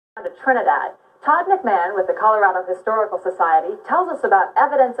To Trinidad, Todd McMahon with the Colorado Historical Society tells us about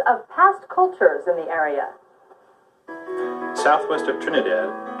evidence of past cultures in the area. Southwest of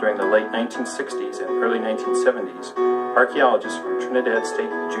Trinidad, during the late 1960s and early 1970s, archaeologists from Trinidad State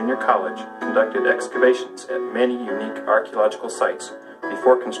Junior College conducted excavations at many unique archaeological sites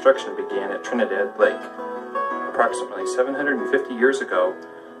before construction began at Trinidad Lake. Approximately 750 years ago,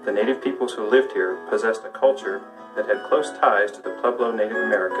 the native peoples who lived here possessed a culture that had close ties to the Pueblo Native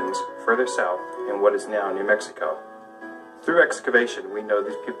Americans further south in what is now New Mexico. Through excavation, we know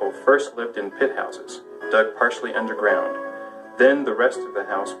these people first lived in pit houses, dug partially underground. Then the rest of the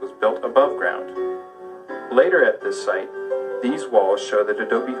house was built above ground. Later at this site, these walls show that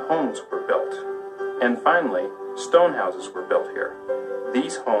adobe homes were built. And finally, stone houses were built here.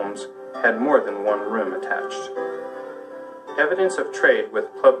 These homes had more than one room attached. Evidence of trade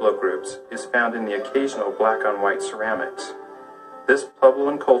with Pueblo groups is found in the occasional black-on-white ceramics. This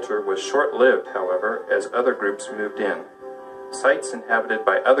Puebloan culture was short-lived, however, as other groups moved in. Sites inhabited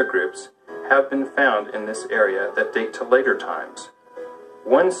by other groups have been found in this area that date to later times.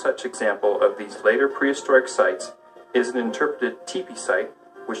 One such example of these later prehistoric sites is an interpreted teepee site,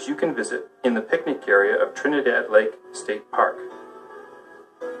 which you can visit in the picnic area of Trinidad Lake State Park.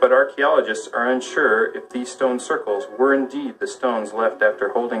 But archaeologists are unsure if these stone circles were indeed the stones left after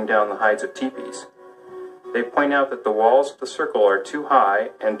holding down the hides of teepees. They point out that the walls of the circle are too high,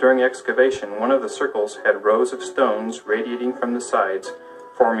 and during excavation one of the circles had rows of stones radiating from the sides,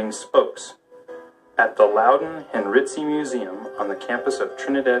 forming spokes. At the Louden-Henritze Museum on the campus of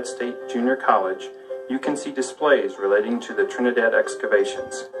Trinidad State Junior College, you can see displays relating to the Trinidad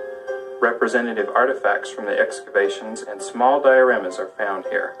excavations. Representative artifacts from the excavations and small dioramas are found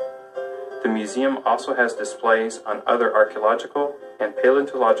here. The museum also has displays on other archaeological and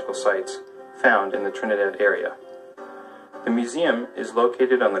paleontological sites found in the Trinidad area. The museum is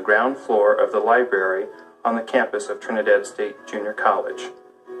located on the ground floor of the library on the campus of Trinidad State Junior College.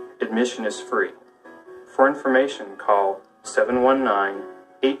 Admission is free. For information, call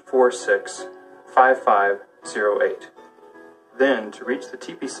 719-846-5508. Then, to reach the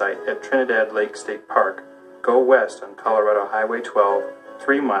teepee site at Trinidad Lake State Park, go west on Colorado Highway 12,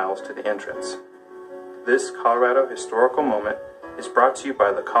 3 miles to the entrance. This Colorado Historical Moment is brought to you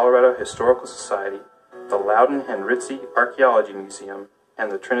by the Colorado Historical Society, the Louden-Henritze Archaeology Museum,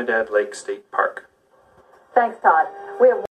 and the Trinidad Lake State Park. Thanks, Todd. We have